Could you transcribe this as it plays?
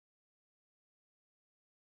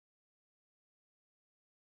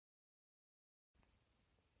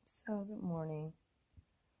So, good morning.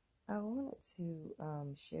 I wanted to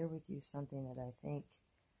share with you something that I think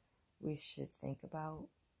we should think about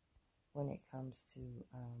when it comes to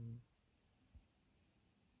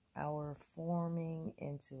our forming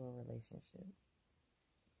into a relationship.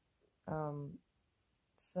 Um,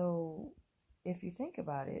 so, if you think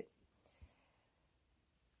about it,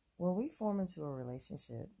 when we form into a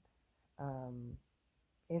relationship, um,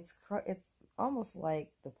 it's almost like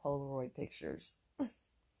the Polaroid pictures.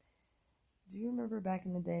 Do you remember back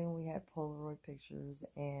in the day when we had Polaroid pictures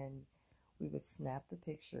and we would snap the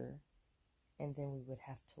picture and then we would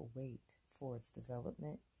have to wait for its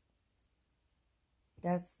development?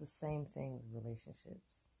 That's the same thing with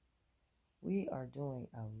relationships. We are doing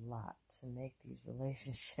a lot to make these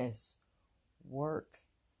relationships work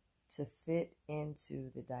to fit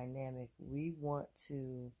into the dynamic we want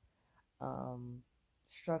to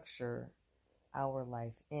structure our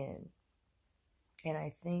life in. And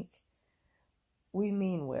I think we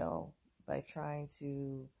mean well by trying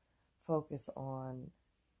to focus on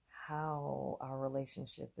how our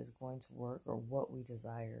relationship is going to work or what we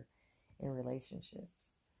desire in relationships.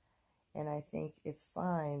 And I think it's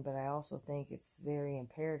fine, but I also think it's very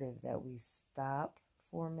imperative that we stop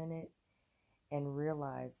for a minute and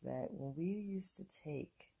realize that when we used to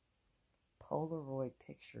take Polaroid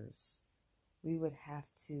pictures, we would have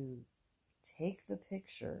to take the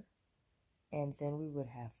picture and then we would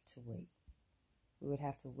have to wait. We would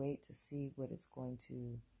have to wait to see what it's going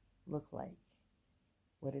to look like,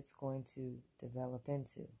 what it's going to develop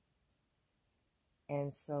into.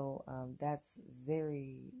 And so that's a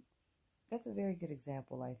very good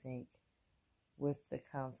example, I think, with the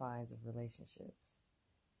confines of relationships.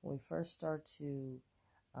 When we first start to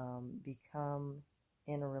become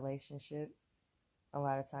in a relationship, a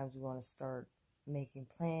lot of times we want to start making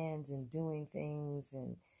plans and doing things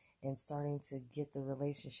and starting to get the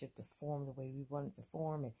relationship to form the way we want it to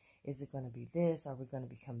form. And is it going to be this? Are we going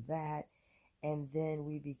to become that? And then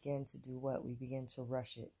we begin to do what? We begin to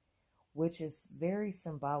rush it, which is very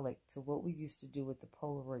symbolic to what we used to do with the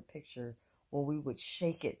Polaroid picture when we would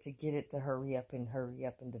shake it to get it to hurry up and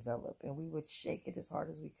develop. And we would shake it as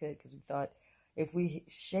hard as we could because we thought if we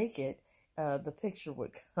shake it, the picture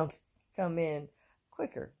would come in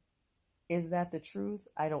quicker. Is that the truth?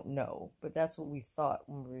 I don't know. But that's what we thought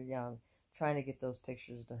when we were young, trying to get those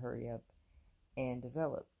pictures to hurry up and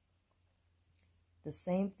develop. The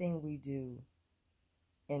same thing we do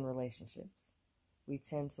in relationships. We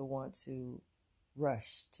tend to want to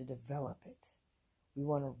rush to develop it. We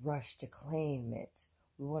want to rush to claim it.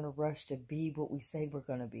 We want to rush to be what we say we're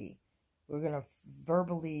going to be. We're going to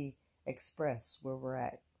verbally express where we're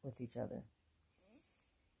at with each other.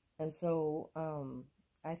 And so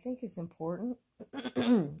I think it's important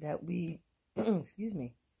that we,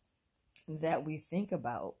 that we think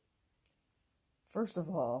about, first of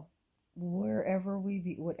all, whatever we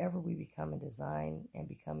become and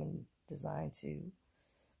become designed to,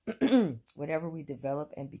 whatever we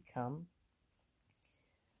develop and become,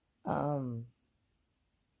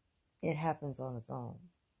 it happens on its own.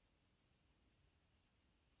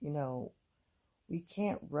 You know, we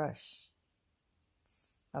can't rush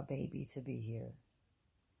a baby to be here.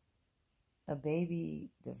 A baby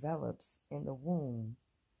develops in the womb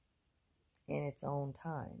in its own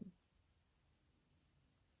time.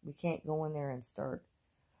 We can't go in there and start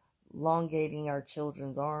elongating our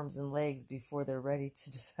children's arms and legs before they're ready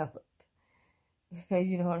to develop.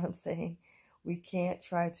 You know what I'm saying? We can't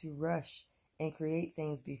try to rush and create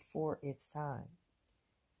things before it's time.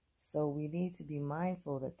 So we need to be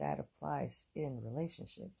mindful that applies in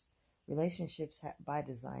relationships. Relationships by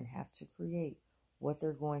design have to create what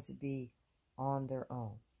they're going to be on their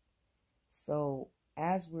own. So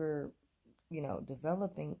as we're,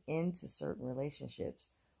 developing into certain relationships,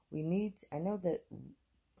 I know that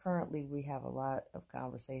currently we have a lot of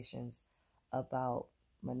conversations about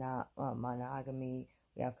monogamy.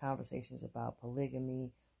 We have conversations about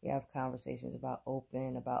polygamy. We have conversations about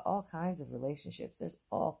open, about all kinds of relationships. There's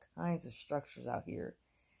all kinds of structures out here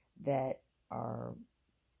that are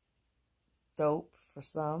dope for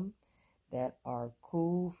some, that are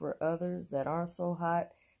cool for others, that aren't so hot.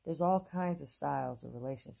 There's all kinds of styles of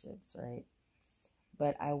relationships, right?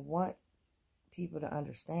 But I want people to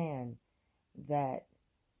understand that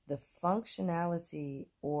the functionality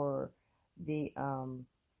or the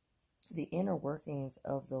inner workings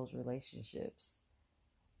of those relationships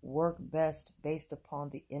work best based upon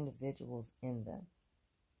the individuals in them.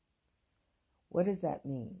 What does that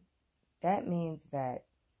mean? That means that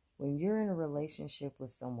when you're in a relationship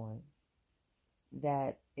with someone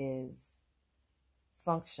that is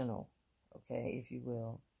functional, okay, if you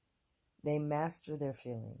will, they master their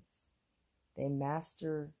feelings. They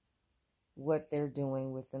master what they're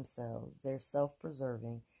doing with themselves. They're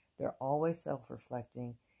self-preserving. They're always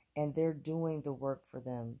self-reflecting, and they're doing the work for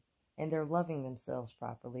them, and they're loving themselves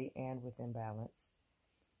properly and within balance.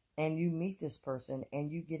 And you meet this person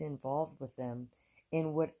and you get involved with them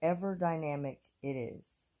in whatever dynamic it is,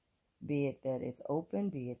 be it that it's open,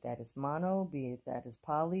 be it that it's mono, be it that it's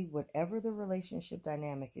poly, whatever the relationship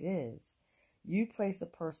dynamic it is, you place a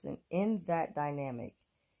person in that dynamic,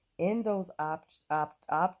 in those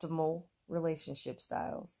optimal relationship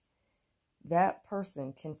styles. That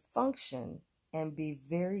person can function and be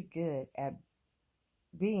very good at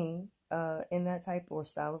being in that type or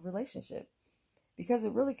style of relationship, because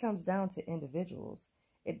it really comes down to individuals.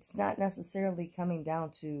 It's not necessarily coming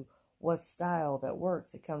down to what style that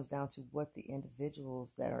works. It comes down to what the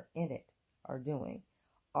individuals that are in it are doing.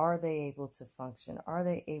 Are they able to function? Are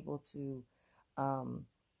they able to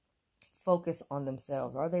focus on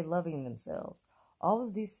themselves? Are they loving themselves? All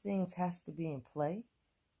of these things has to be in play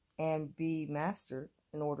and be mastered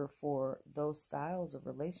in order for those styles of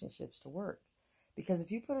relationships to work. Because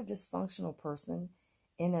if you put a dysfunctional person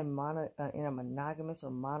in a monogamous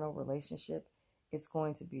or mono relationship, it's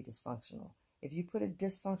going to be dysfunctional. If you put a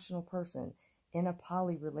dysfunctional person in a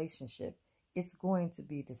poly relationship, it's going to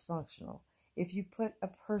be dysfunctional. If you put a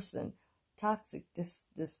person, toxic,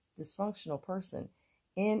 dysfunctional person,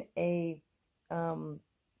 in a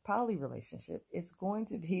poly relationship, it's going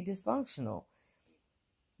to be dysfunctional.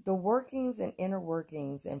 The workings and inner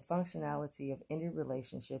workings and functionality of any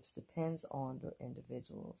relationships depends on the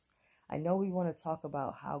individuals. I know we want to talk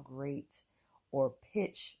about how great or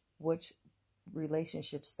pitch which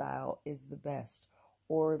relationship style is the best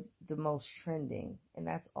or the most trending, and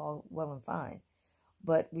that's all well and fine.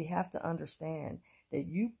 But we have to understand that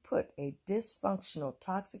you put a dysfunctional,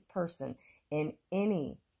 toxic person in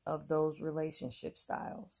any of those relationship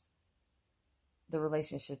styles, the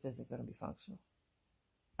relationship isn't going to be functional.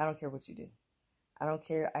 I don't care what you do. I don't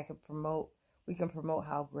care. We can promote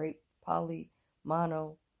how great poly,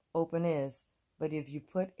 mono, open is, but if you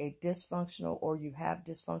put a dysfunctional or you have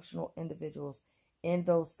dysfunctional individuals in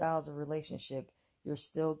those styles of relationship, you're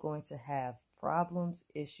still going to have problems,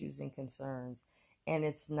 issues, and concerns, and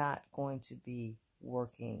it's not going to be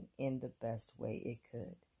working in the best way it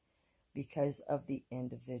could because of the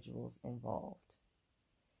individuals involved.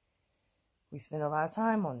 We spent a lot of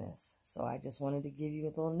time on this, so I just wanted to give you a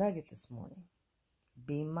little nugget this morning.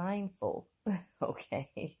 Be mindful,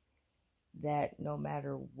 okay, that no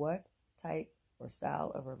matter what type or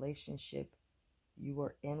style of relationship you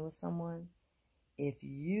are in with someone, if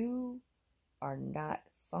you are not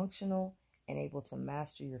functional and able to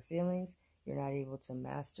master your feelings, you're not able to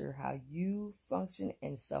master how you function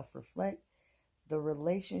and self-reflect, the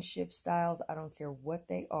relationship styles, I don't care what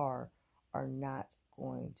they are not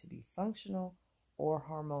going to be functional or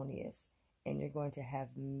harmonious. And you're going to have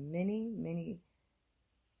many, many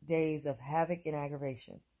days of havoc and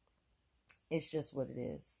aggravation. It's just what it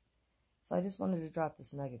is. So I just wanted to drop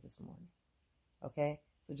this nugget this morning. Okay?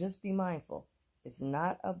 So just be mindful. It's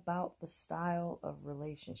not about the style of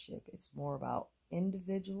relationship. It's more about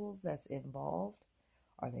individuals that's involved.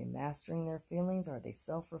 Are they mastering their feelings? Are they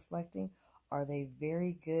self-reflecting? Are they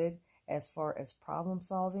very good as far as problem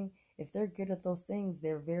solving? If they're good at those things,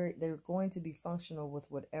 they're going to be functional with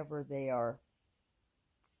whatever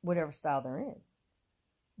style they're in.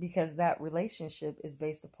 Because that relationship is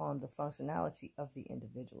based upon the functionality of the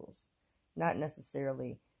individuals, not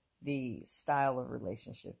necessarily the style of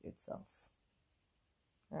relationship itself.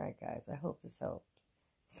 All right, guys, I hope this helped.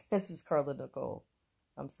 This is Carla Nicole.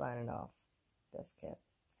 I'm signing off. Best kept.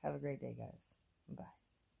 Have a great day, guys. Bye.